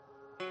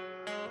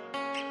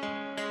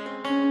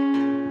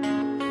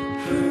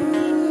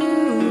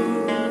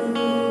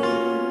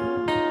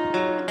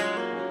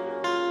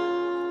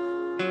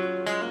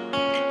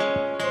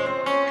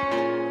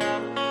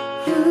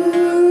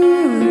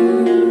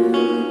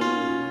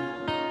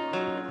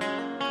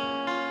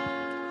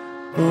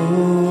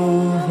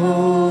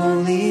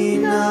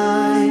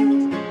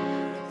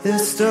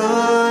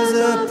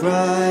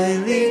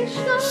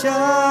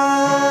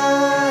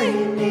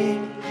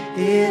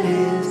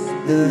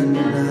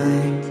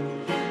light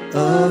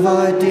of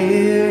our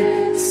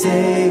dear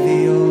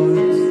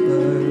Savior's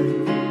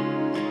birth.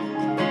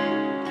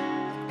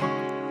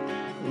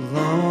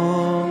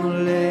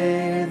 Long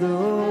lay the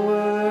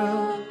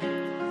world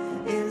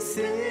in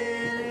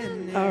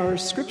sin. Our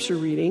scripture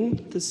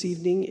reading this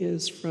evening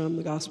is from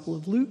the Gospel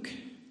of Luke,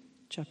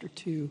 chapter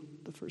 2,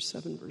 the first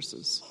 7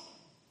 verses.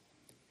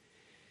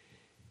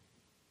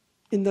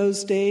 In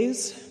those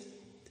days,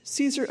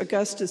 Caesar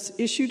Augustus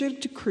issued a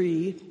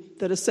decree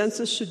that a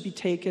census should be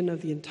taken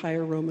of the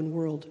entire Roman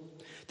world.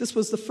 This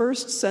was the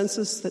first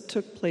census that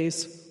took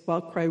place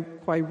while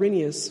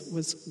Quirinius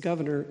was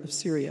governor of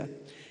Syria,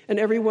 and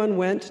everyone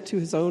went to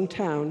his own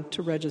town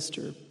to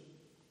register.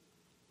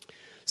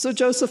 So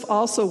Joseph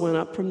also went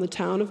up from the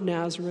town of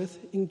Nazareth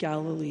in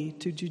Galilee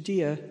to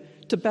Judea,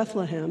 to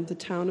Bethlehem, the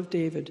town of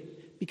David,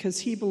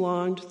 because he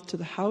belonged to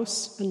the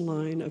house and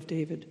line of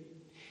David.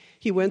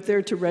 He went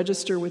there to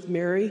register with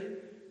Mary,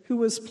 who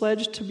was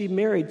pledged to be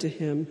married to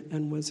him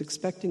and was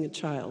expecting a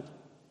child.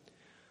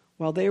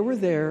 While they were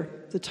there,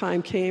 the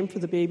time came for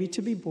the baby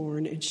to be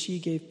born, and she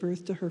gave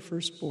birth to her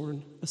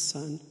firstborn, a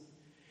son.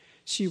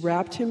 She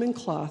wrapped him in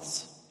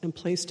cloths and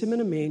placed him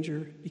in a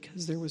manger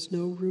because there was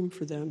no room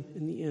for them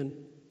in the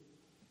inn.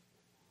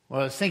 Well,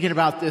 I was thinking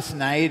about this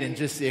night and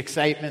just the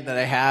excitement that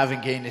I have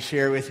in getting to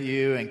share with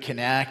you and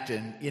connect.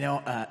 And,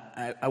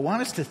 I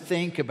want us to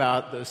think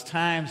about those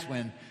times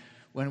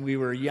when we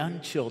were young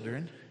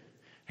children.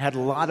 I had a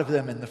lot of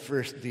them in the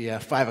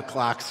 5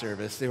 o'clock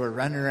service. They were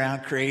running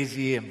around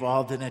crazy,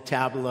 involved in a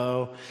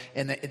tableau,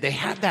 and they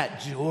had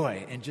that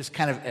joy and just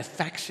kind of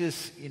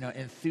infectious,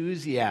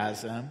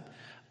 enthusiasm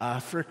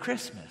for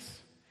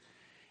Christmas.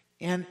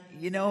 And,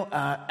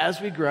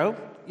 as we grow,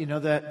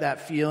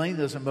 that feeling,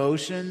 those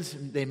emotions,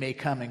 they may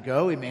come and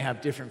go. We may have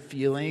different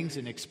feelings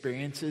and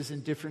experiences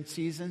in different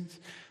seasons.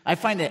 I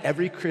find that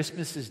every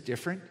Christmas is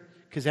different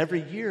because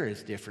every year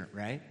is different,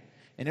 right?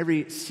 And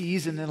every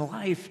season in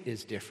life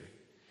is different.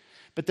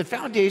 But the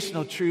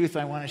foundational truth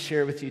I want to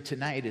share with you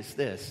tonight is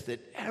this, that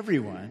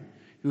everyone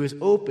who is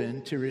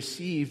open to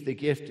receive the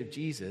gift of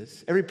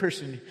Jesus, every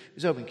person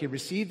who's open can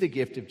receive the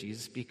gift of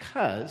Jesus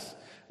because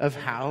of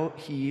how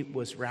he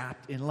was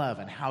wrapped in love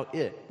and how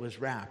it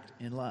was wrapped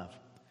in love.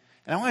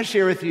 And I want to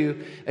share with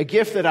you a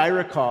gift that I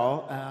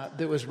recall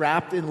that was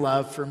wrapped in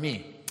love for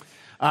me.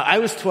 I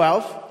was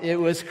 12. It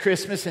was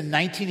Christmas in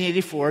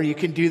 1984. You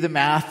can do the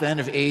math then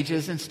of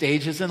ages and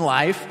stages in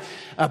life.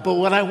 But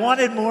what I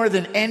wanted more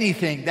than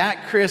anything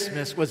that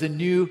Christmas was a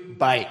new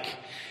bike.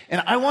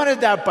 And I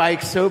wanted that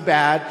bike so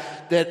bad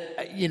that,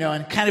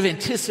 and kind of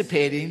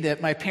anticipating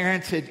that my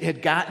parents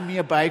had gotten me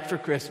a bike for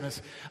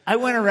Christmas, I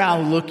went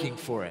around looking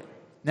for it.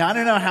 Now, I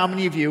don't know how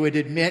many of you would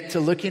admit to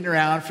looking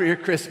around for your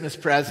Christmas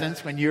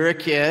presents when you were a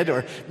kid,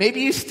 or maybe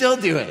you still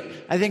do it.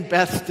 I think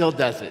Beth still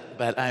does it,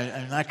 but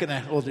I'm not going to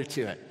hold her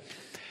to it.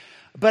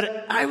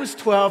 But I was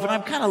 12, and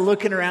I'm kind of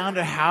looking around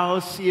a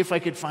house, see if I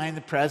could find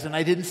the present.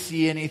 I didn't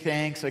see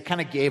anything, so I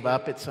kind of gave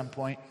up at some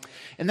point.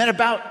 And then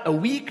about a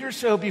week or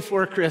so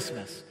before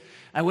Christmas,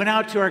 I went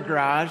out to our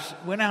garage,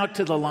 went out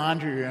to the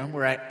laundry room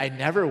where I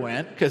never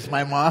went because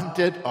my mom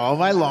did all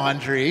my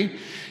laundry.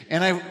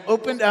 And I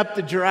opened up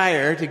the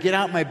dryer to get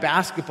out my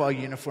basketball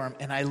uniform,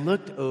 and I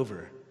looked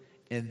over,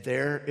 and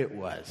there it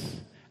was.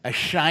 A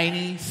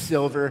shiny,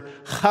 silver,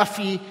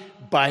 huffy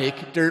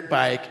dirt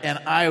bike. And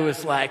I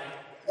was like,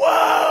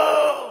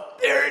 whoa,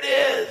 there it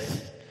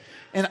is.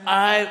 And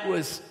I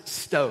was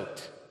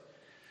stoked.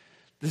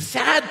 The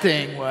sad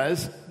thing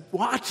was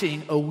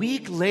watching a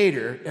week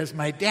later as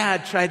my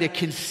dad tried to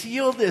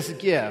conceal this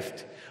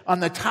gift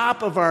on the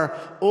top of our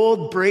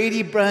old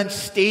Brady Bunch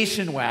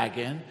station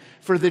wagon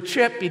for the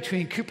trip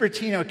between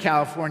Cupertino,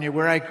 California,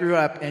 where I grew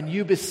up, and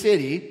Yuba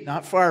City,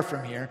 not far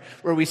from here,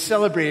 where we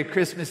celebrated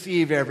Christmas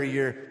Eve every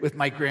year with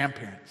my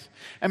grandparents.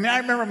 I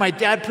remember my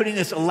dad putting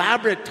this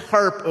elaborate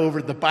tarp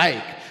over the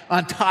bike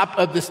on top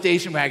of the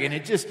station wagon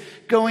and just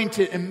going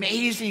to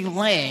amazing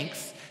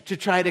lengths to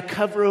try to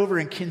cover over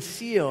and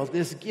conceal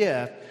this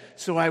gift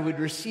so I would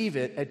receive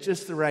it at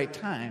just the right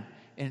time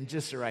and in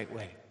just the right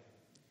way.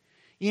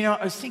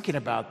 I was thinking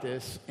about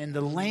this and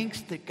the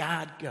lengths that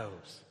God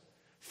goes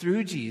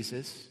through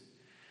Jesus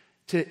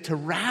to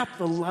wrap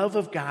the love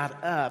of God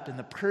up in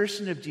the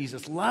person of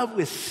Jesus, love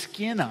with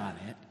skin on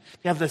it,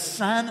 to have the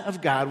Son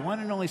of God, one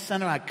and only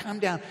Son of God, come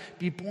down,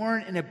 be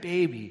born in a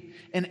baby,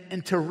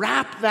 and to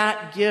wrap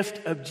that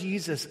gift of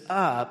Jesus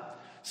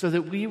up so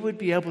that we would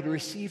be able to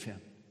receive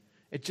him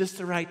at just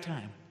the right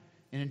time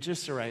and in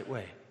just the right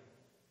way.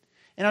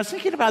 And I was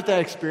thinking about that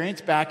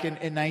experience back in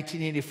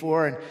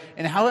 1984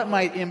 and how it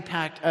might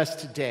impact us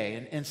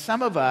today. And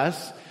some of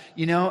us,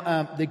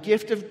 the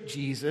gift of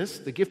Jesus,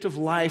 the gift of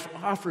life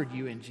offered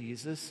you in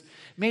Jesus,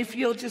 may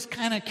feel just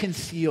kind of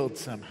concealed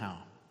somehow.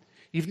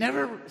 You've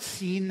never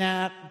seen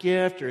that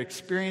gift or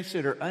experienced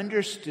it or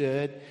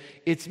understood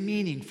its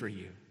meaning for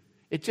you.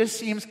 It just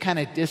seems kind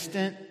of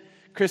distant.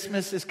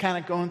 Christmas is kind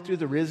of going through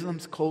the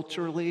rhythms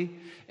culturally,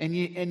 and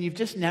you've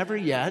just never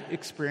yet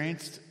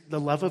experienced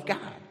the love of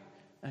God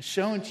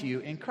shown to you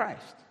in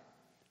Christ.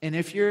 And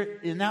if you're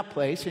in that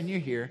place and you're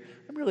here,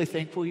 I'm really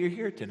thankful you're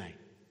here tonight.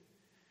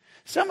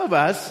 Some of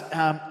us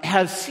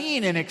have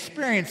seen and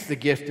experienced the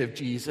gift of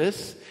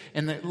Jesus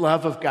and the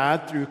love of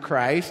God through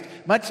Christ,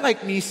 much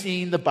like me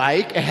seeing the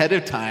bike ahead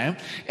of time.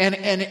 And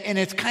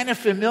it's kind of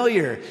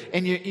familiar,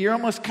 and you're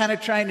almost kind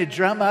of trying to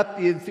drum up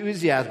the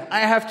enthusiasm. I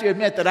have to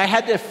admit that I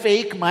had to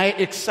fake my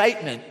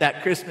excitement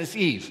that Christmas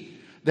Eve.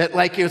 That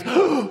like it was,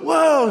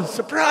 whoa,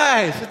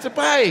 surprise, it's a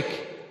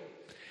bike.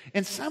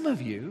 And some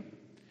of you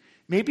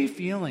may be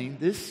feeling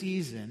this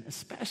season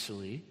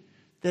especially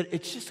that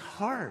it's just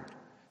hard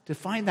to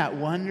find that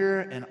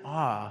wonder and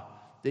awe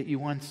that you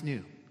once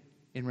knew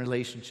in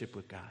relationship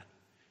with God.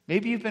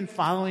 Maybe you've been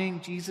following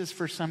Jesus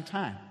for some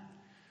time,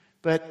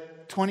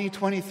 but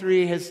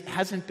 2023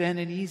 hasn't been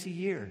an easy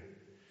year.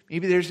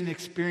 Maybe there's an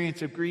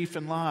experience of grief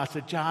and loss,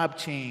 a job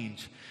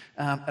change,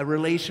 a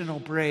relational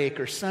break,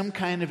 or some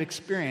kind of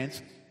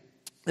experience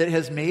that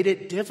has made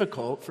it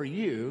difficult for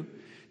you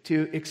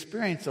to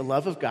experience the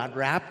love of God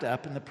wrapped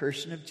up in the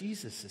person of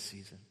Jesus this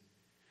season.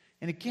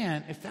 And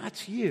again, if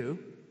that's you,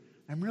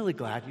 I'm really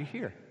glad you're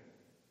here.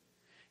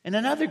 And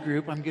another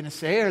group, I'm going to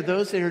say, are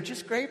those that are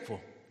just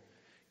grateful.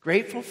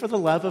 Grateful for the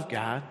love of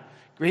God.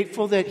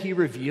 Grateful that he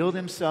revealed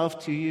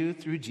himself to you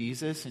through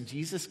Jesus and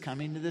Jesus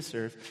coming to this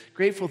earth.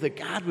 Grateful that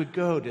God would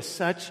go to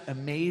such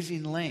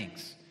amazing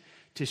lengths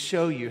to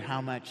show you how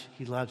much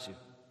he loves you.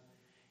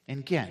 And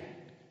again,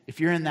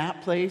 if you're in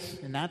that place,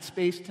 in that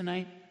space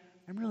tonight,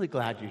 I'm really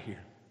glad you're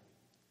here.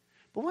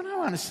 But what I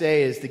want to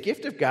say is the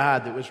gift of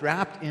God that was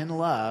wrapped in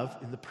love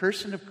in the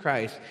person of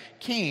Christ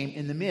came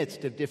in the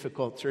midst of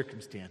difficult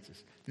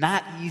circumstances,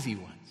 not easy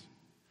ones.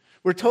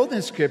 We're told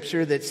in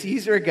Scripture that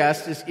Caesar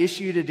Augustus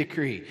issued a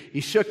decree.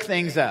 He shook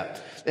things up,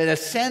 that a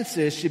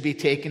census should be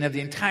taken of the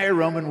entire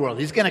Roman world.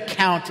 He's going to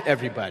count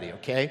everybody,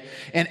 okay?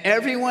 And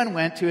everyone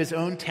went to his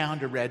own town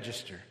to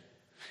register.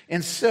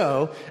 And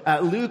so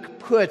Luke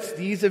puts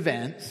these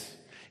events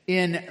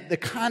in the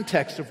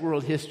context of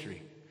world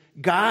history.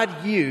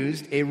 God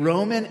used a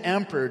Roman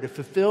emperor to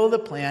fulfill the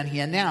plan he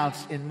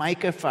announced in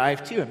Micah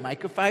 5:2. In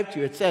Micah 5:2,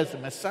 it says the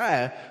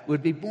Messiah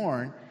would be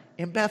born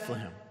in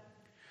Bethlehem.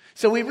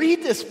 So we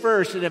read this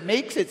verse, and it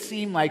makes it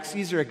seem like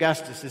Caesar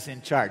Augustus is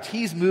in charge.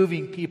 He's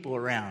moving people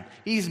around.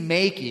 He's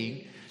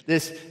making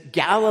this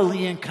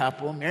Galilean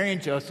couple, Mary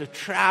and Joseph,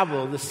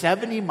 travel the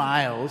 70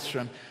 miles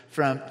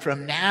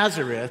from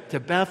Nazareth to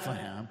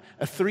Bethlehem,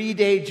 a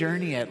 3-day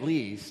journey at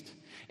least,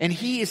 and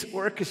he is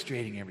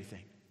orchestrating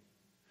everything.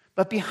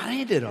 But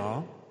behind it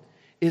all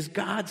is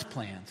God's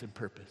plans and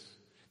purpose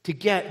to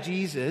get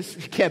Jesus,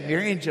 to get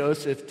Mary and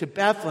Joseph to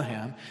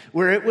Bethlehem,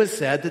 where it was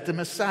said that the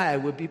Messiah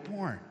would be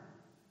born.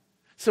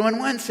 So in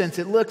one sense,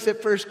 it looks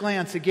at first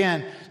glance,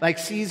 again, like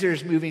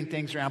Caesar's moving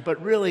things around,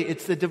 but really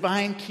it's the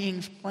divine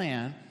king's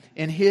plan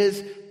and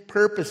his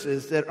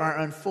purposes that are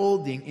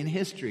unfolding in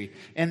history.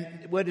 And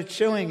what it's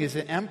showing is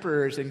that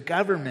emperors and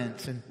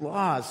governments and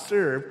laws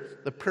serve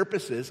the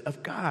purposes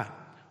of God,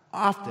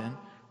 often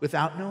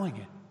without knowing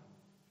it.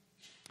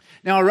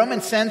 Now, a Roman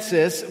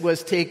census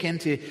was taken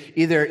to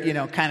either,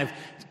 kind of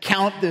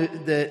count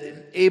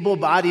the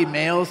able-bodied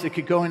males that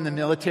could go in the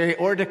military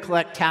or to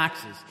collect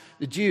taxes.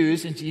 The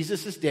Jews in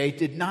Jesus' day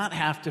did not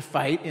have to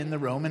fight in the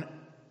Roman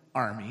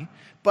army,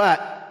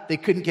 but they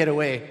couldn't get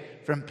away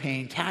from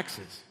paying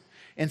taxes.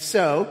 And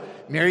so,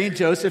 Mary and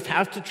Joseph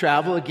have to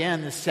travel,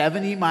 again, the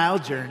 70-mile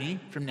journey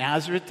from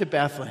Nazareth to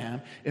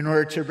Bethlehem in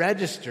order to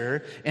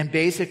register and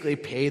basically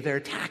pay their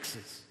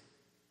taxes.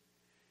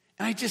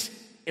 And I just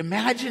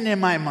imagine in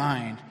my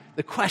mind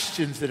the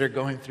questions that are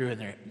going through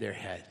in their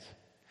heads.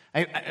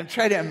 I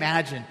try to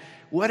imagine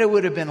what it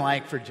would have been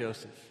like for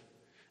Joseph.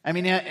 I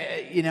mean,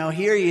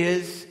 here he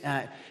is,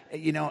 an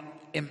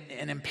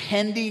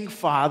impending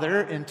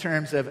father in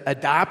terms of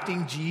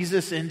adopting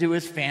Jesus into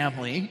his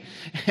family,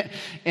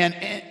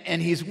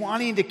 and he's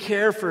wanting to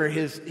care for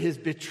his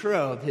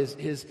betrothed,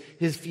 his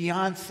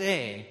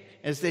fiancée,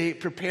 as they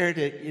prepare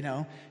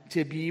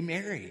to be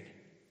married.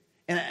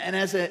 And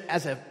as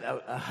a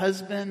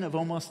husband of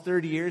almost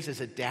 30 years,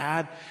 as a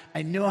dad,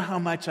 I know how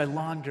much I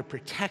long to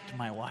protect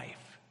my wife.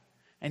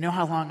 I know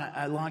how long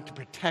I long to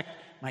protect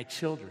my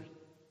children.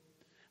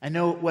 I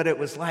know what it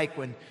was like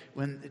when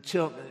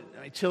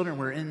my children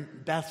were in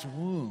Beth's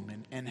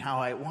womb and how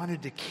I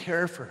wanted to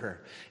care for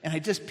her. And I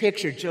just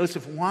pictured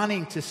Joseph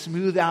wanting to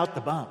smooth out the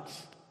bumps,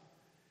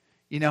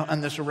 on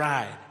this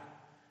ride,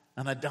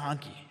 on a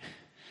donkey.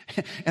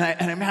 And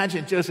I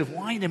imagine Joseph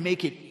wanting to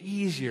make it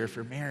easier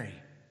for Mary.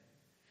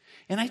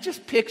 And I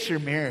just picture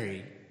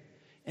Mary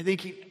and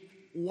thinking,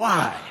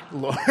 why,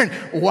 Lord?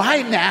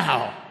 Why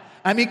now?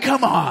 I mean,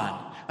 come on.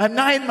 I'm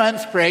 9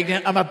 months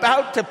pregnant. I'm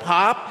about to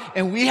pop,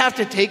 and we have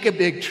to take a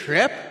big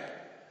trip.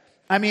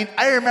 I mean,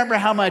 I remember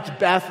how much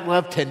Beth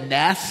loved to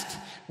nest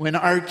when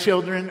our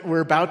children were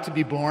about to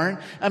be born.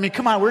 I mean,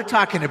 come on, we're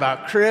talking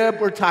about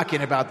crib. We're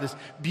talking about this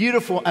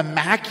beautiful,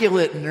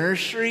 immaculate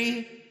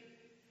nursery.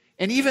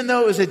 And even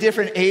though it was a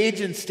different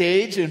age and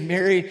stage, and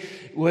Mary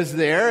was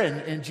there,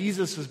 and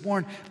Jesus was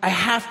born, I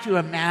have to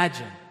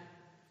imagine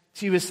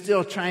she was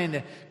still trying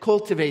to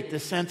cultivate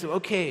this sense of,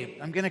 okay,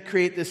 I'm going to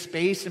create this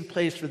space and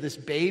place for this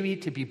baby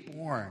to be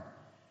born.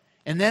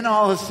 And then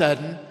all of a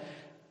sudden,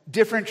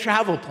 different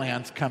travel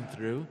plans come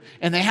through,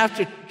 and they have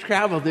to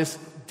travel this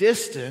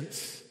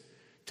distance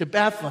to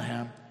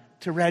Bethlehem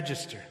to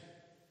register.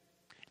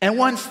 And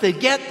once they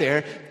get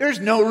there, there's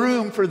no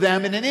room for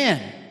them in an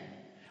inn.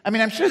 I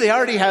mean, I'm sure they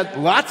already had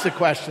lots of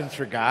questions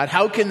for God.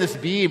 How can this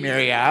be,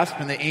 Mary asked,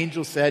 when the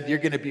angel said, you're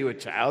going to be with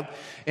child.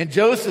 And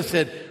Joseph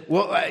said,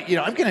 well,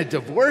 I'm going to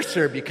divorce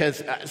her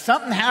because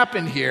something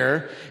happened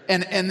here.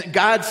 And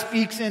God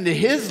speaks into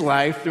his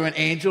life through an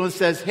angel and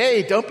says,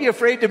 hey, don't be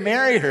afraid to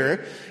marry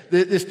her.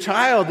 This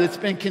child that's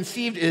been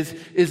conceived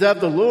is of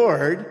the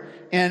Lord.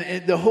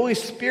 And the Holy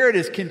Spirit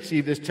has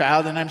conceived this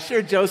child. And I'm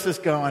sure Joseph's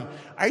going,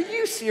 are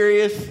you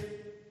serious?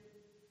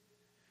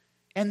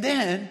 And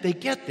then they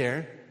get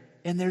there,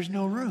 and there's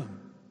no room.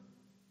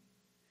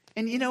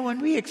 And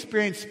when we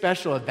experience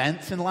special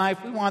events in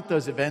life, we want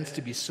those events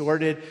to be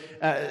sorted,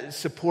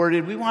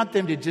 supported. We want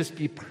them to just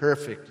be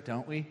perfect,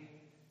 don't we?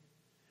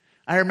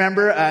 I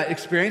remember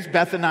experience,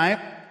 Beth and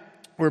I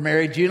were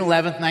married June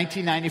 11th,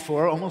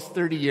 1994, almost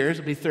 30 years.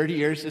 It'll be 30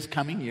 years this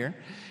coming year.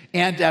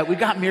 And we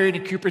got married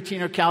in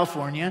Cupertino,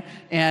 California,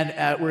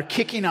 and we're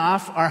kicking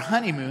off our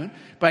honeymoon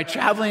by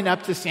traveling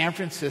up to San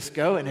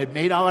Francisco and had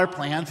made all our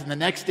plans, and the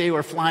next day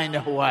we're flying to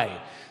Hawaii.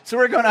 So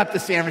we're going up to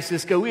San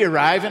Francisco. We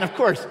arrive, and of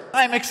course,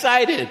 I'm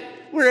excited.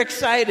 We're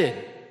excited.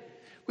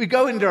 We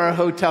go into our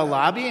hotel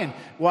lobby and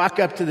walk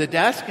up to the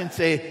desk and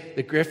say,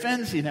 the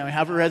Griffins,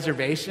 have a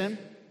reservation.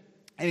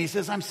 And he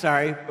says, I'm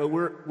sorry, but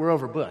we're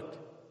overbooked.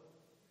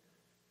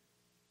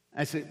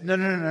 I said,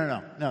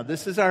 no.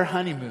 This is our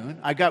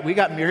honeymoon. We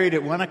got married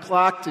at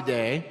 1:00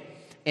 today,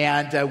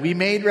 and we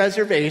made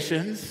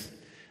reservations.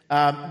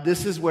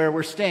 This is where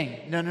we're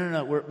staying.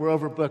 No, we're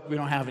overbooked. We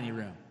don't have any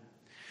room.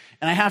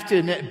 And I have to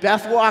admit,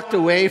 Beth walked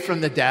away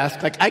from the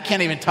desk, like I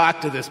can't even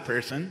talk to this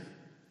person.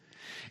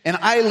 And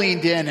I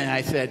leaned in and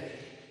I said,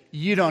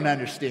 you don't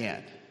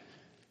understand.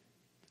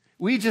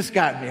 We just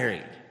got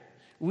married.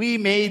 We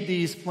made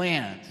these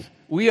plans.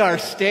 We are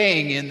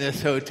staying in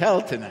this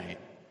hotel tonight.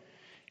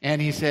 And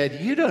he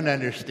said, you don't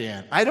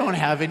understand. I don't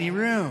have any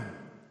room.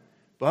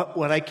 But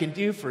what I can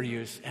do for you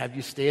is have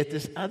you stay at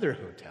this other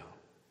hotel.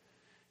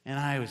 And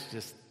I was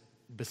just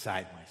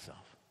beside myself.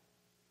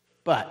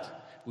 But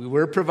we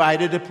were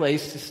provided a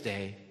place to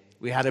stay.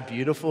 We had a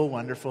beautiful,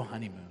 wonderful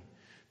honeymoon.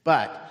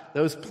 But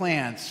those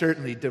plans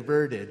certainly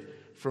diverted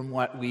from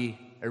what we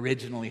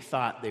originally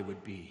thought they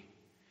would be.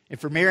 And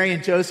for Mary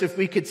and Joseph,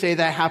 we could say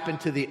that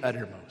happened to the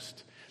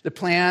uttermost. The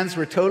plans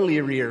were totally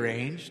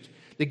rearranged.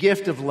 The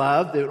gift of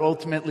love that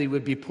ultimately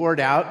would be poured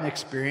out and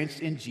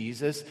experienced in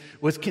Jesus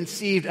was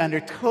conceived under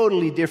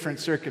totally different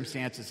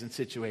circumstances and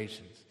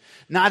situations.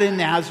 Not in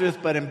Nazareth,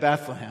 but in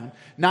Bethlehem.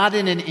 Not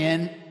in an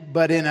inn,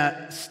 but in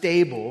a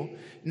stable.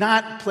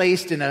 Not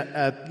placed in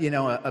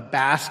a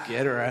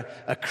basket or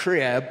a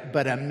crib,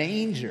 but a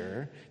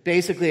manger.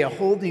 Basically a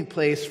holding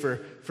place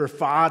for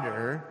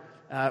fodder,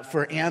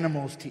 for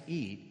animals to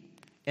eat.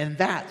 And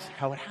that's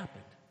how it happened.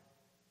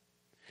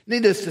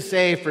 Needless to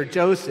say, for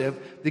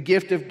Joseph, the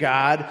gift of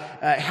God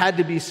had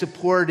to be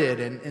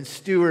supported and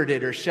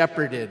stewarded or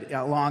shepherded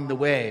along the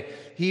way.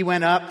 He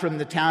went up from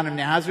the town of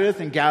Nazareth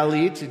in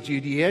Galilee to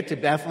Judea, to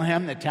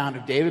Bethlehem, the town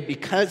of David,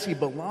 because he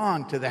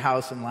belonged to the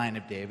house and line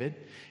of David.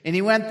 And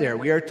he went there,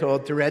 we are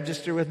told, to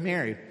register with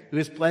Mary, who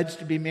was pledged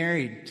to be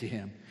married to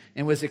him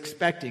and was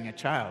expecting a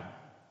child.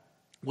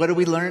 What do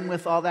we learn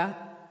with all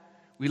that?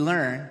 We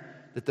learn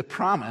that the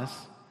promise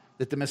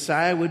that the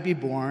Messiah would be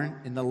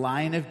born in the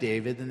line of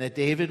David and that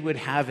David would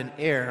have an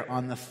heir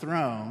on the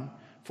throne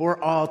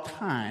for all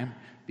time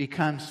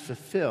becomes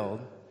fulfilled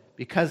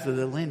because of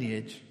the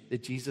lineage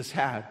that Jesus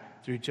had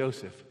through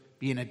Joseph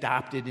being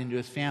adopted into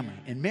his family.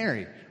 And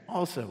Mary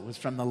also was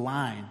from the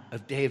line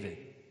of David.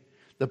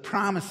 The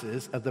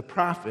promises of the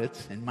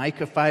prophets in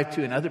Micah 5:2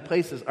 and other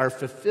places are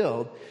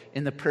fulfilled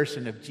in the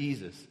person of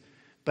Jesus.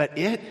 But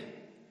it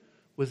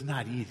was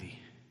not easy.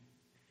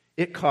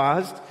 It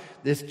caused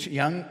this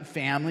young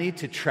family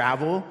to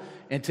travel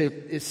and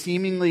to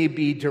seemingly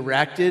be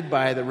directed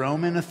by the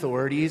Roman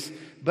authorities.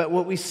 But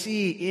what we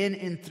see in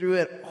and through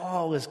it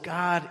all is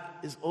God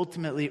is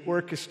ultimately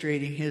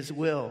orchestrating his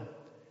will.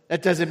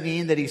 That doesn't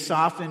mean that he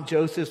softened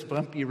Joseph's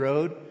bumpy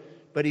road,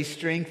 but he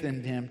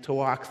strengthened him to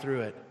walk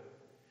through it.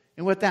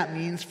 And what that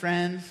means,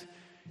 friends,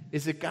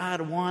 is that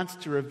God wants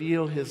to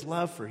reveal his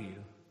love for you,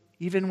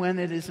 even when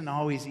it isn't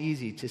always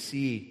easy to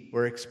see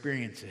or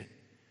experience it.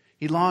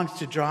 He longs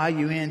to draw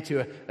you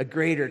into a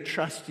greater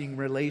trusting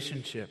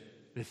relationship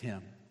with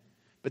him.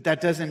 But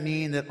that doesn't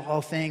mean that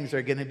all things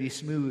are going to be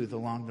smooth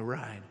along the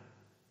ride.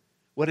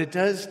 What it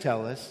does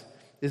tell us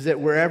is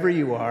that wherever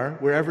you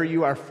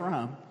are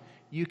from,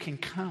 you can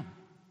come.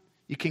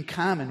 You can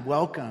come and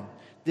welcome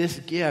this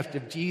gift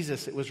of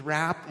Jesus that was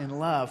wrapped in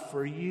love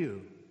for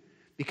you.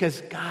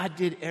 Because God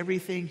did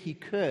everything he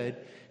could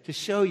to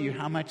show you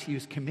how much he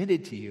was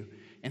committed to you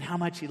and how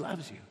much he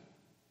loves you.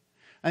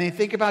 I mean,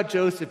 think about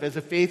Joseph as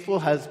a faithful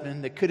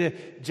husband that could have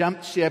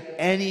jumped ship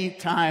any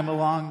time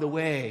along the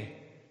way,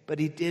 but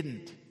he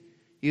didn't.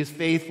 He was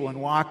faithful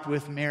and walked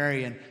with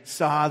Mary and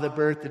saw the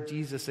birth of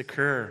Jesus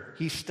occur.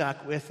 He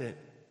stuck with it.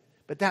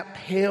 But that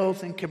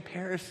pales in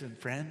comparison,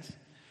 friends,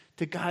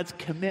 to God's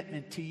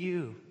commitment to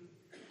you.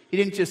 He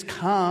didn't just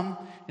come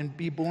and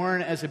be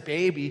born as a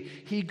baby.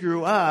 He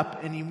grew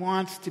up and he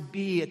wants to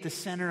be at the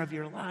center of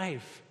your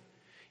life.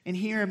 And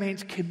he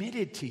remains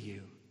committed to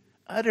you,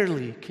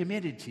 utterly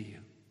committed to you.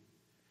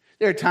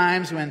 There are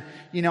times when,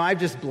 I've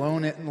just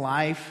blown it in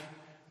life,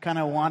 kind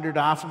of wandered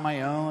off on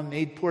my own,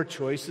 made poor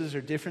choices or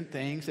different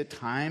things at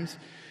times.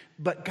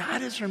 But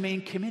God has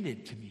remained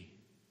committed to me.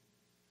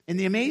 And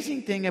the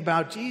amazing thing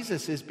about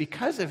Jesus is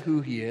because of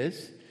who he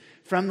is,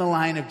 from the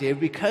line of David,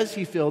 because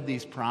he filled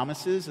these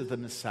promises of the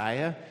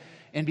Messiah,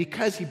 and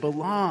because he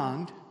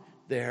belonged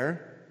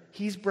there,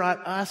 he's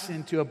brought us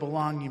into a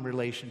belonging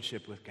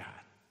relationship with God.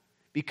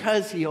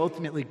 Because he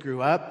ultimately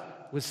grew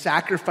up, was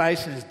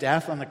sacrificed in his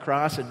death on the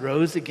cross, and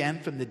rose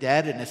again from the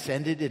dead and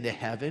ascended into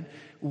heaven,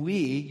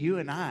 you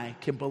and I,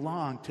 can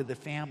belong to the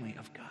family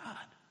of God.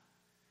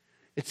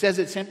 It says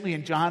it simply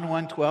in John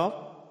 1:12,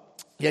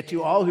 yet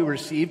to all who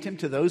received him,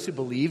 to those who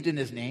believed in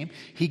his name,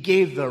 he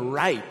gave the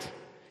right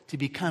to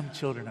become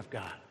children of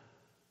God.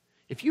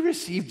 If you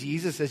receive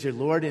Jesus as your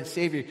Lord and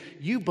Savior,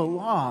 you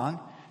belong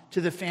to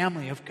the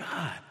family of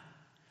God.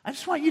 I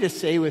just want you to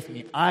say with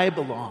me, I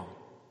belong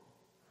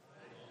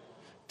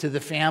to the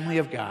family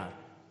of God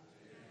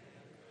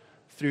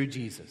through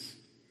Jesus.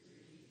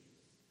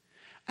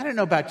 I don't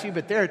know about you,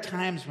 but there are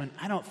times when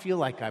I don't feel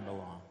like I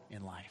belong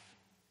in life.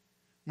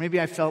 Maybe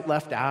I felt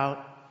left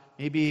out.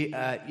 Maybe,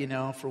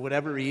 for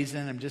whatever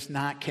reason, I'm just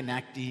not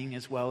connecting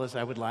as well as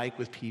I would like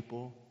with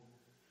people.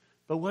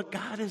 But what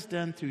God has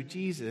done through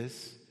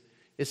Jesus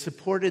is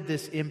supported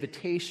this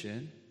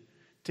invitation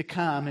to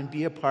come and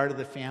be a part of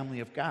the family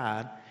of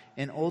God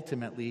and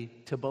ultimately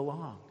to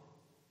belong.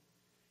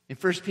 In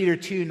 1 Peter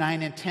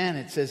 2:9 and 10,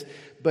 it says,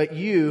 but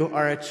you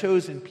are a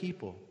chosen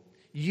people.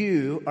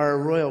 You are a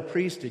royal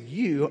priesthood.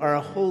 You are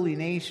a holy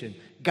nation,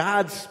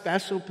 God's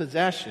special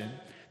possession,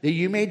 that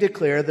you may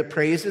declare the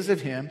praises of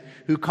him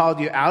who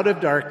called you out of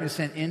darkness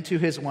and into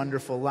his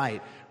wonderful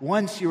light.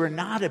 Once you were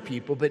not a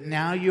people, but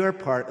now you are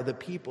part of the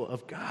people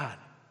of God.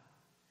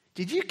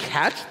 Did you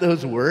catch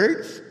those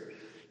words?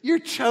 You're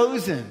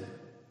chosen.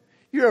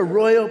 You're a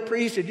royal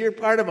priesthood. You're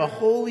part of a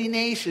holy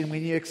nation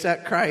when you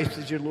accept Christ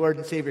as your Lord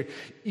and Savior.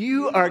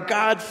 You are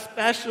God's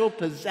special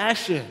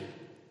possession.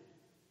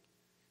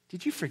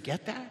 Did you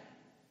forget that?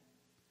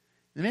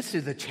 In the midst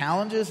of the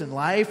challenges in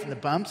life and the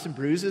bumps and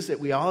bruises that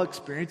we all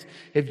experience,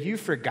 have you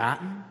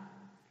forgotten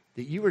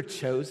that you were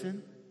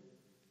chosen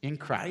in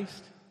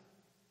Christ?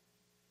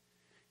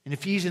 In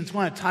Ephesians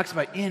 1, it talks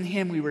about in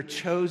him we were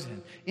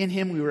chosen. In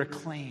him we were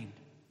claimed.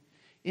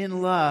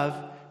 In love,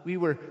 we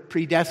were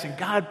predestined.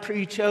 God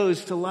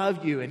pre-chose to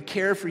love you and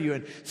care for you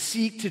and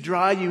seek to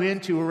draw you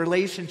into a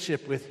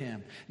relationship with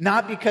him.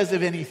 Not because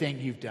of anything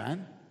you've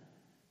done,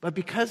 but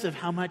because of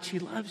how much he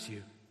loves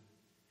you.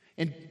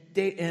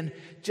 And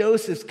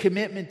Joseph's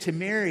commitment to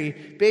Mary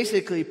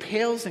basically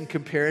pales in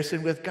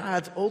comparison with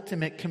God's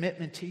ultimate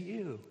commitment to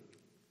you.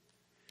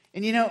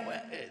 And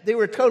they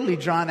were totally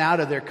drawn out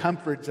of their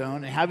comfort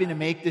zone and having to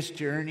make this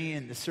journey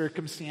and the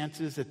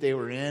circumstances that they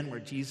were in where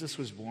Jesus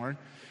was born.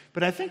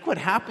 But I think what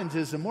happens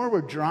is the more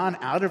we're drawn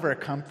out of our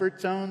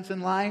comfort zones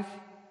in life,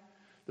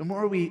 the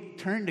more we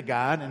turn to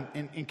God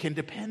and can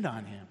depend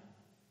on him.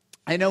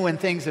 I know when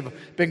things have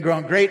been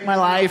going great in my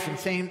life and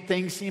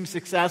things seem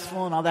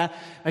successful and all that,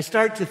 I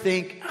start to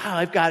think,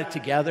 I've got it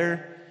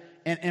together,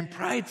 and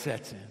pride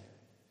sets in.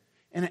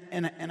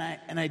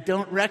 And I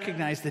don't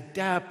recognize the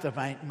depth of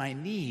my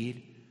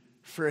need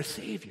for a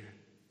Savior.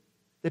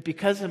 That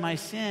because of my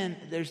sin,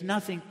 there's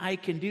nothing I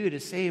can do to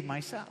save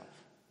myself.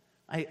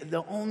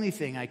 The only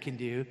thing I can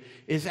do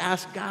is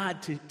ask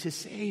God to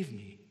save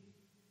me.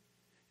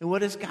 And what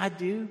does God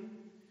do?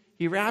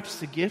 He wraps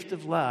the gift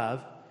of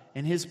love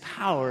and his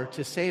power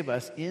to save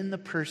us in the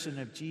person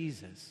of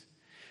Jesus.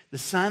 The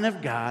Son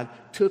of God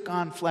took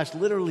on flesh,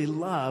 literally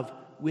love,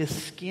 with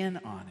skin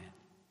on it.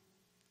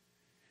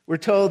 We're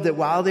told that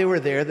while they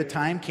were there, the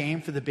time came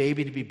for the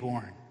baby to be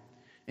born.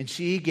 And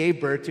she gave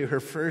birth to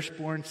her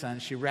firstborn son.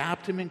 She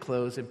wrapped him in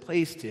clothes and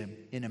placed him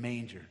in a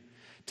manger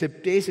to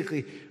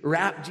basically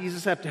wrap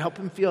Jesus up to help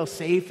him feel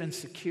safe and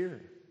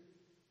secure.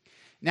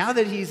 Now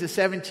that he's a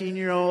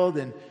 17-year-old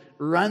and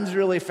runs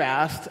really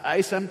fast,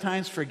 I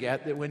sometimes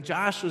forget that when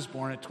Josh was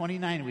born at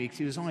 29 weeks,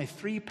 he was only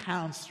 3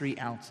 pounds, 3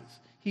 ounces.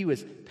 He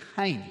was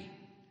tiny.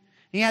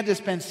 He had to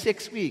spend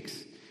 6 weeks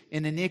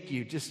in the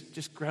NICU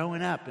just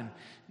growing up and,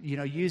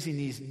 using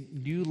these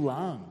new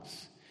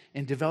lungs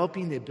and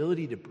developing the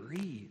ability to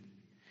breathe.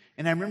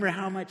 And I remember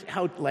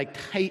how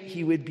tight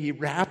he would be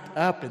wrapped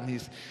up in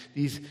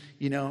these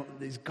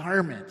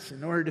garments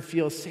in order to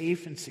feel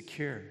safe and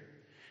secure.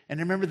 And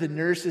I remember the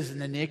nurses in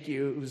the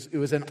NICU, it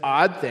was an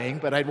odd thing,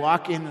 but I'd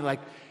walk in and like,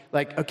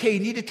 okay,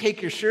 you need to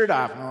take your shirt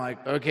off. And I'm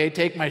like, okay,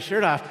 take my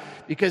shirt off,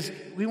 because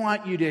we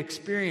want you to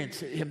experience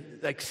him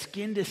like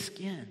skin to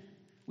skin.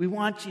 We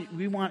want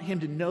him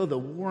to know the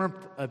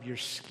warmth of your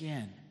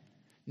skin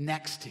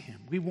next to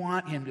him. We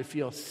want him to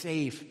feel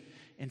safe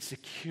and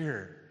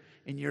secure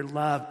in your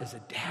love as a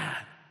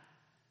dad.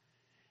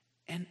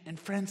 And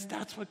friends,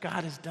 that's what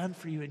God has done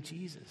for you in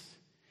Jesus.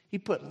 He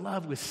put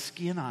love with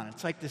skin on it.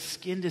 It's like the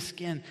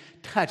skin-to-skin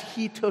touch.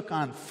 He took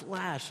on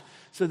flesh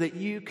so that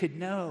you could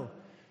know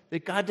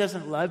that God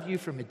doesn't love you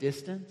from a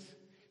distance.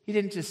 He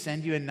didn't just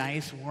send you a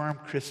nice, warm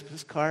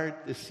Christmas card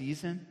this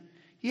season.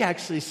 He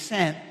actually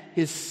sent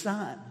his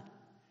son,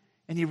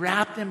 and he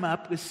wrapped him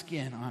up with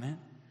skin on it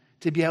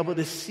to be able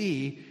to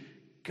see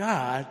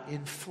God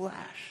in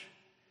flesh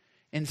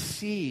and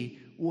see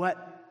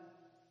what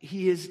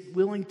he is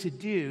willing to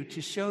do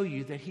to show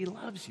you that he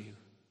loves you.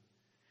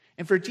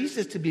 And for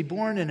Jesus to be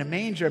born in a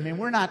manger, I mean,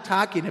 we're not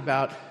talking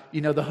about,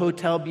 the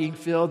hotel being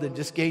filled and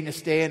just getting to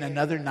stay in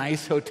another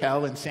nice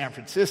hotel in San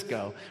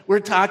Francisco.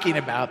 We're talking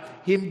about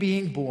him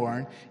being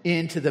born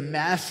into the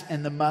mess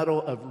and the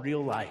muddle of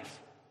real life,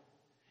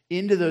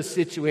 into those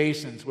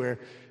situations where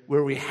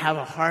we have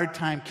a hard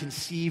time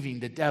conceiving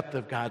the depth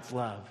of God's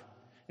love,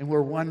 and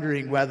we're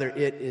wondering whether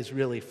it is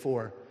really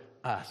for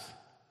us.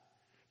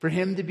 For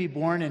him to be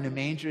born in a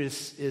manger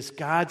is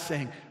God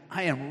saying,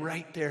 I am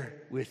right there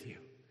with you.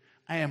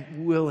 I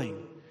am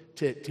willing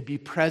to be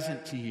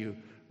present to you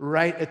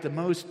right at the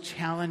most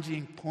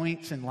challenging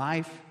points in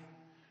life,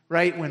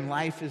 right when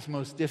life is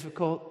most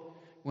difficult,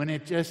 when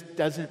it just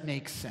doesn't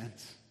make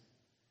sense.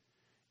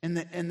 And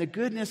the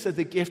goodness of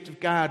the gift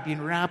of God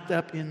being wrapped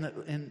up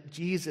in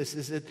Jesus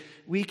is that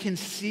we can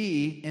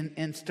see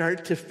and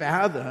start to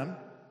fathom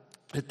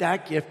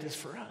that gift is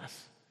for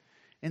us.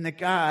 And that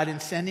God, in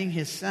sending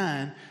his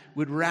son,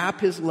 would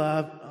wrap his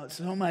love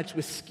so much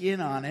with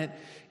skin on it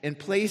and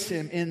place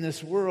him in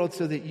this world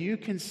so that you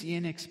can see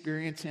and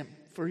experience him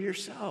for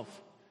yourself.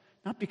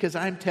 Not because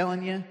I'm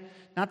telling you,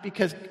 not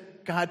because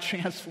God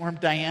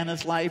transformed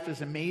Diana's life as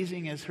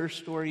amazing as her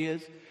story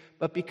is,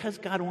 but because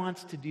God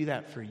wants to do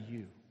that for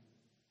you.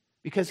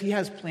 Because he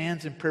has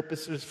plans and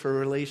purposes for a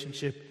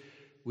relationship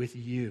with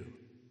you.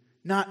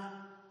 Not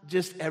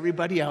just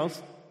everybody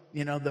else.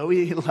 Though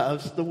he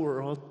loves the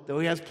world, though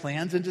he has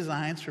plans and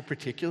designs for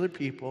particular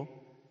people,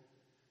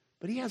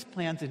 but he has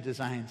plans and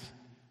designs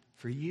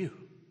for you.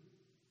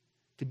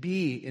 To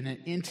be in an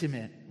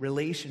intimate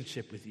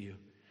relationship with you.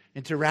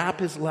 And to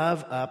wrap his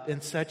love up in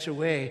such a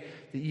way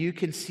that you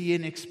can see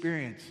and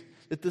experience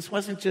that this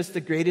wasn't just the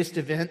greatest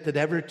event that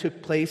ever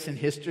took place in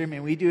history. I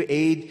mean, we do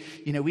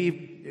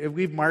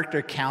we've marked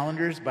our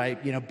calendars by,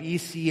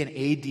 BC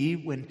and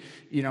AD when,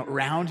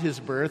 around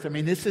his birth. I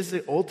mean, this is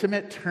the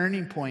ultimate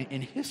turning point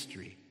in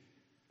history.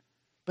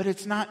 But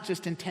it's not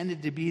just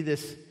intended to be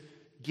this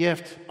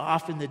gift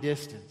off in the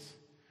distance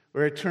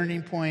or a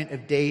turning point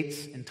of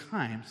dates and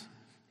times.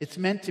 It's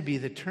meant to be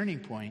the turning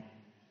point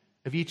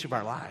of each of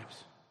our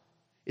lives.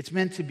 It's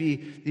meant to be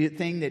the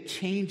thing that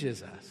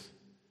changes us.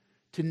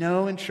 To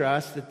know and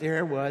trust that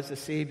there was a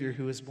Savior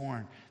who was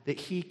born, that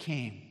he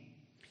came,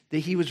 that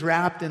he was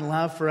wrapped in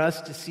love for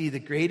us to see the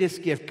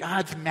greatest gift,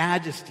 God's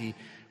majesty,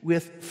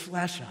 with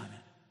flesh on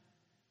it.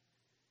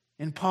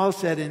 And Paul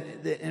said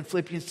in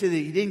Philippians 2 that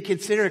he didn't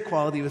consider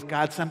equality with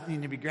God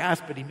something to be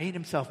grasped, but he made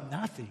himself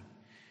nothing.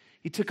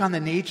 He took on the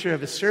nature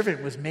of a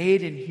servant, was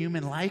made in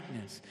human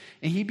likeness,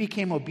 and he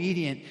became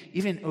obedient,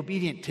 even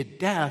obedient to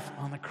death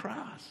on the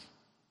cross.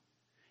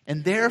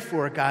 And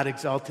therefore God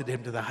exalted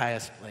him to the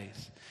highest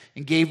place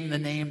and gave him the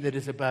name that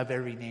is above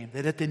every name,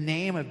 that at the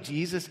name of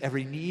Jesus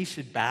every knee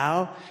should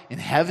bow in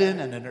heaven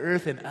and on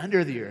earth and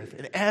under the earth,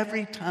 and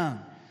every tongue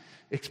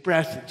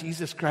express that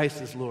Jesus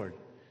Christ is Lord,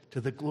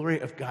 to the glory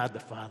of God the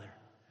Father.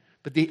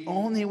 But the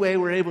only way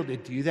we're able to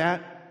do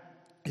that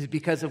is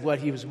because of what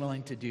he was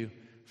willing to do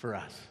for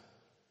us.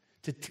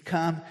 To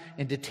come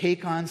and to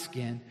take on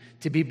skin,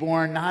 to be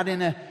born not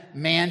in a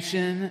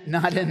mansion,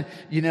 not in,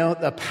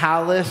 the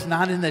palace,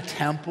 not in the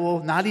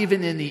temple, not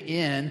even in the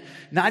inn,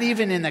 not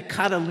even in the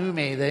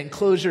katalume, the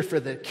enclosure for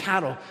the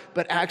cattle,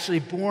 but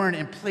actually born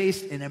and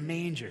placed in a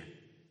manger.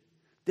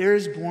 There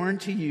is born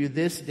to you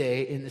this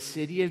day in the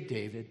city of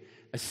David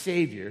a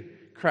Savior,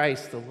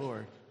 Christ the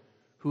Lord,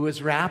 who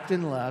was wrapped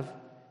in love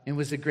and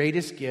was the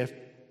greatest gift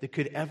that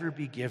could ever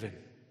be given.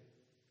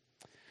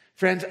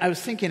 Friends, I was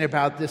thinking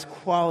about this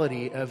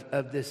quality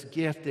of this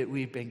gift that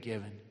we've been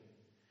given.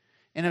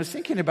 And I was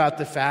thinking about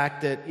the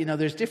fact that,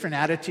 there's different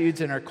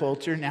attitudes in our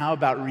culture now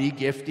about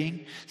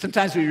re-gifting.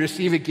 Sometimes we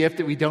receive a gift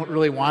that we don't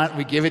really want.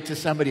 We give it to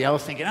somebody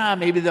else thinking,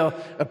 maybe they'll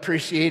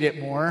appreciate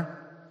it more.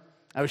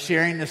 I was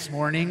sharing this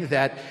morning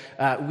that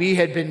we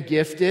had been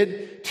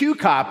gifted 2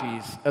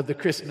 copies of the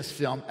Christmas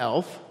film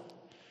Elf.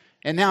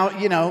 And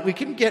now, we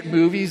can get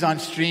movies on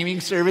streaming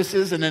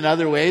services and in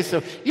other ways.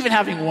 So even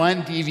having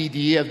 1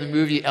 DVD of the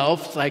movie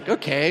Elf, it's like,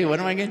 okay,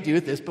 what am I going to do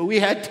with this? But we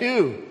had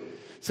 2.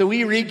 So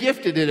we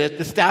re-gifted it at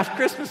the staff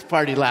Christmas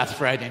party last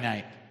Friday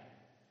night.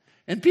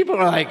 And people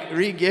are like,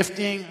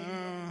 re-gifting?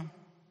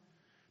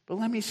 But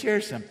let me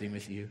share something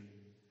with you.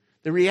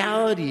 The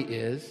reality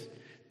is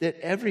that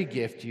every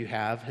gift you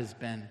have has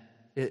been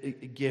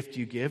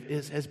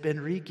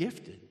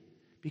re-gifted.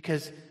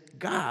 Because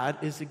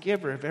God is the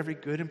giver of every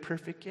good and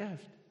perfect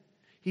gift.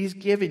 He's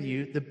given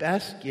you the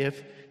best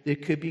gift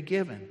that could be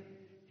given.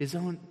 His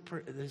own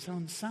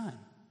Son.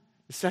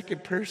 The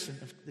second person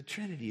of the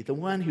Trinity. The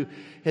one who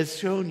has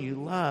shown you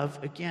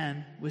love,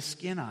 again, with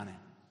skin on it.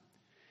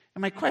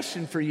 And my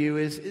question for you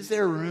is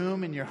there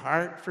room in your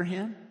heart for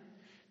him?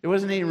 There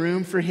wasn't any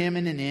room for him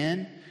in an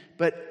inn,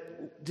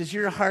 but does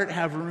your heart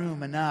have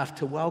room enough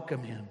to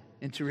welcome him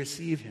and to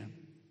receive him?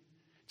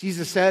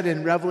 Jesus said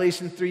in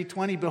Revelation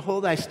 3:20,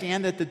 "Behold, I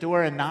stand at the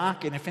door and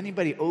knock, and if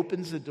anybody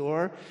opens the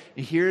door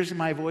and hears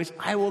my voice,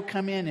 I will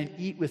come in and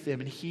eat with them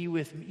and he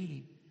with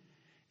me."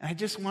 And I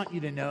just want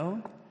you to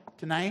know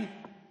tonight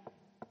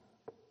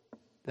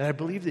that I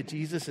believe that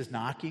Jesus is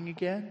knocking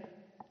again.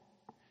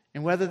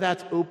 And whether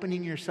that's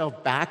opening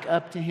yourself back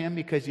up to him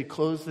because you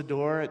closed the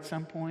door at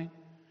some point,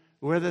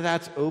 or whether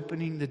that's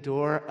opening the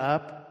door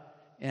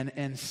up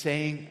and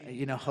saying,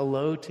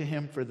 hello to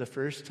him for the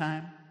first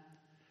time,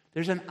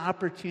 there's an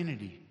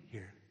opportunity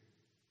here.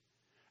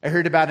 I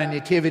heard about a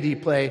nativity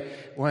play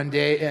one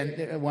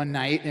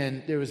night,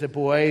 and there was a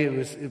boy who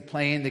was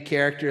playing the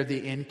character of the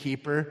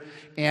innkeeper,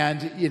 and,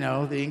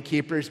 the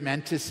innkeeper's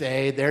meant to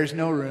say, "There's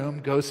no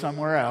room, go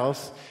somewhere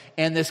else."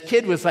 And this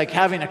kid was like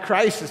having a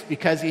crisis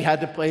because he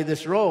had to play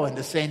this role and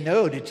to say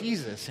no to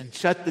Jesus and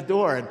shut the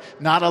door and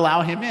not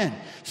allow him in.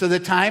 So the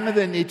time of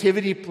the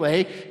nativity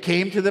play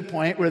came to the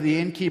point where the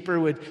innkeeper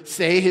would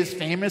say his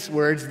famous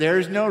words,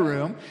 "There's no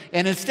room."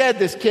 And instead,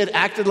 this kid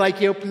acted like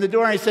he opened the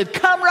door and he said,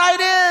 "Come right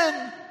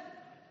in."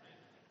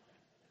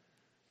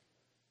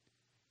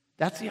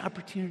 That's the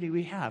opportunity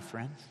we have,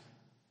 friends,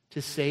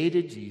 to say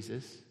to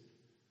Jesus,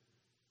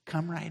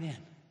 "Come right in.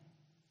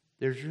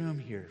 There's room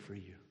here for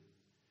you."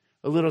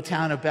 A little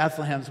town of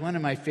Bethlehem is one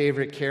of my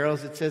favorite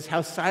carols. It says,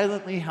 how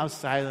silently,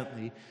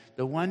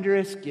 the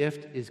wondrous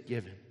gift is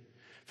given.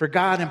 For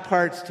God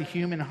imparts to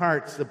human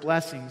hearts the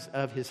blessings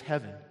of his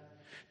heaven.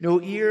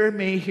 No ear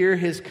may hear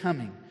his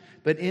coming,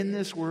 but in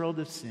this world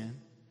of sin,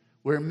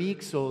 where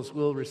meek souls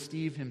will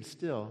receive him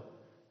still,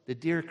 the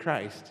dear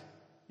Christ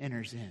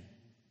enters in.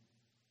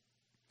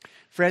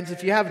 Friends,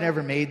 if you haven't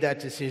ever made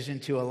that decision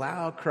to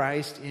allow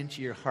Christ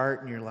into your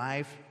heart and your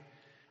life,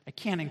 I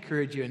can't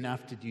encourage you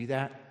enough to do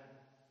that.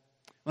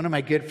 One of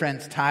my good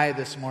friends, Ty,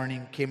 this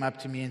morning came up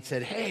to me and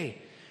said,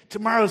 "Hey,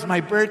 tomorrow's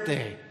my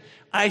birthday.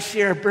 I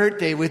share a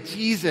birthday with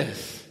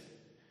Jesus."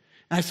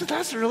 And I said,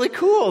 "That's really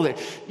cool.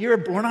 You were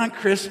born on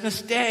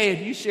Christmas Day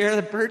and you share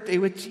the birthday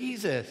with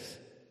Jesus."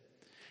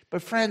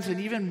 But friends, an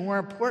even more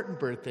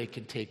important birthday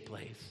can take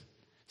place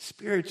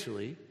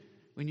spiritually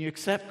when you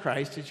accept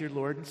Christ as your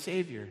Lord and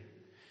Savior.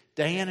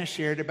 Diana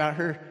shared about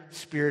her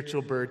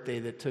spiritual birthday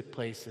that took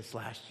place this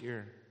last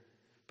year.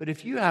 But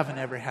if you haven't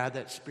ever had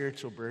that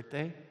spiritual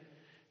birthday,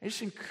 I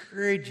just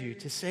encourage you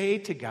to say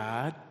to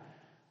God,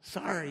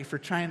 "Sorry for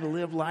trying to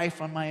live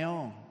life on my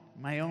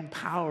own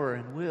power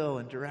and will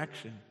and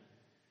direction.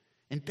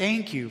 And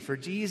thank you for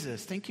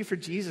Jesus. Thank you for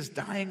Jesus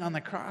dying on the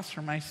cross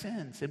for my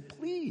sins. And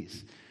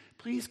please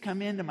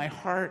come into my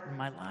heart and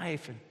my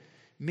life and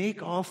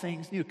make all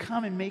things new.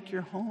 Come and make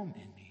your home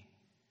in me."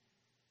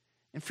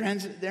 And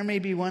friends, there may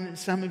be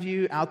some of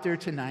you out there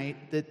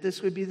tonight that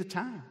this would be the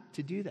time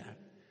to do that.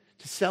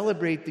 To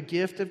celebrate the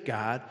gift of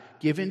God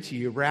given to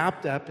you,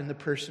 wrapped up in the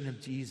person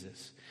of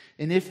Jesus.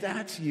 And if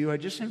that's you, I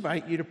just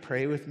invite you to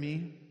pray with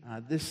me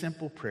this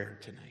simple prayer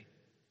tonight.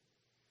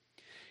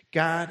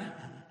 God,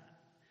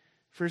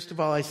 first of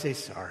all, I say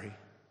sorry.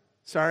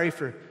 Sorry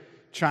for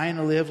trying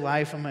to live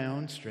life on my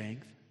own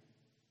strength.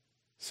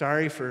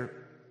 Sorry for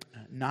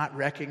not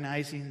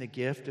recognizing the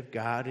gift of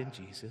God in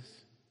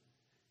Jesus.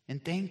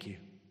 And thank you.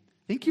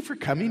 Thank you for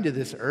coming to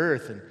this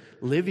earth and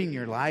living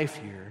your life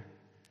here.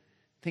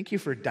 Thank you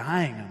for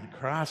dying on the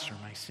cross for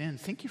my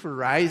sins. Thank you for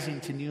rising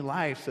to new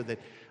life so that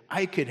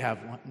I could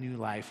have new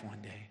life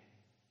one day.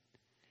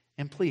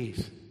 And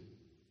please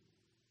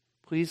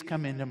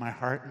come into my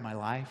heart and my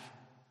life.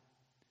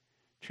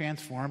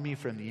 Transform me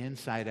from the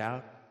inside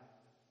out.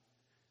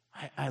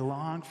 I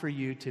long for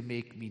you to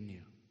make me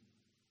new.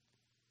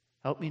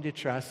 Help me to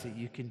trust that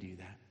you can do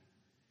that.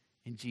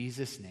 In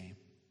Jesus' name,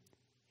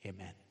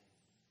 amen.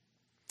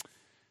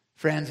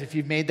 Friends, if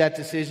you've made that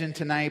decision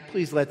tonight,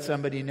 please let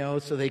somebody know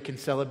so they can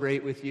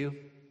celebrate with you.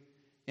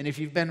 And if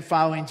you've been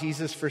following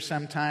Jesus for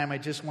some time, I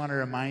just want to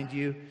remind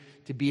you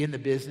to be in the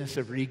business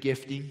of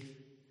regifting.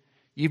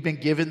 You've been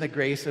given the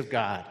grace of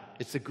God.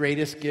 It's the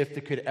greatest gift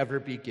that could ever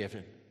be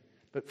given.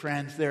 But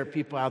friends, there are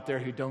people out there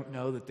who don't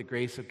know that the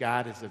grace of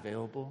God is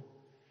available.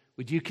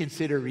 Would you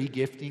consider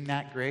regifting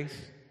that grace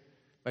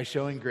by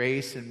showing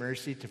grace and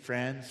mercy to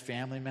friends,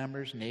 family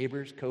members,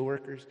 neighbors,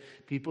 coworkers,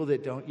 people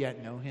that don't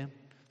yet know him,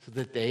 so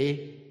that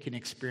they can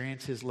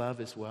experience his love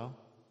as well?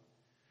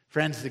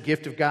 Friends, the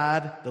gift of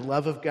God, the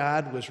love of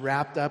God was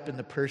wrapped up in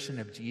the person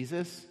of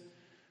Jesus.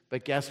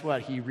 But guess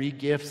what? He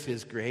regifts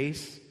his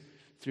grace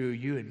through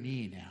you and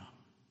me now.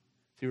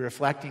 Through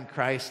reflecting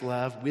Christ's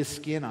love with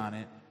skin on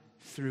it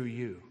through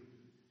you.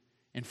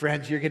 And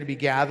friends, you're going to be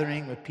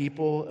gathering with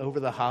people over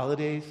the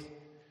holidays,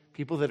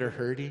 people that are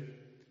hurting,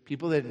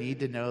 people that need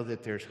to know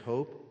that there's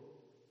hope.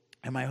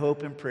 And my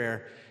hope and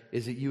prayer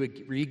is that you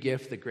would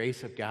regift the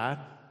grace of God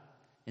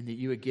and that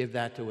you would give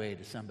that away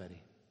to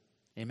somebody.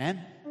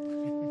 Amen?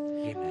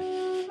 Amen.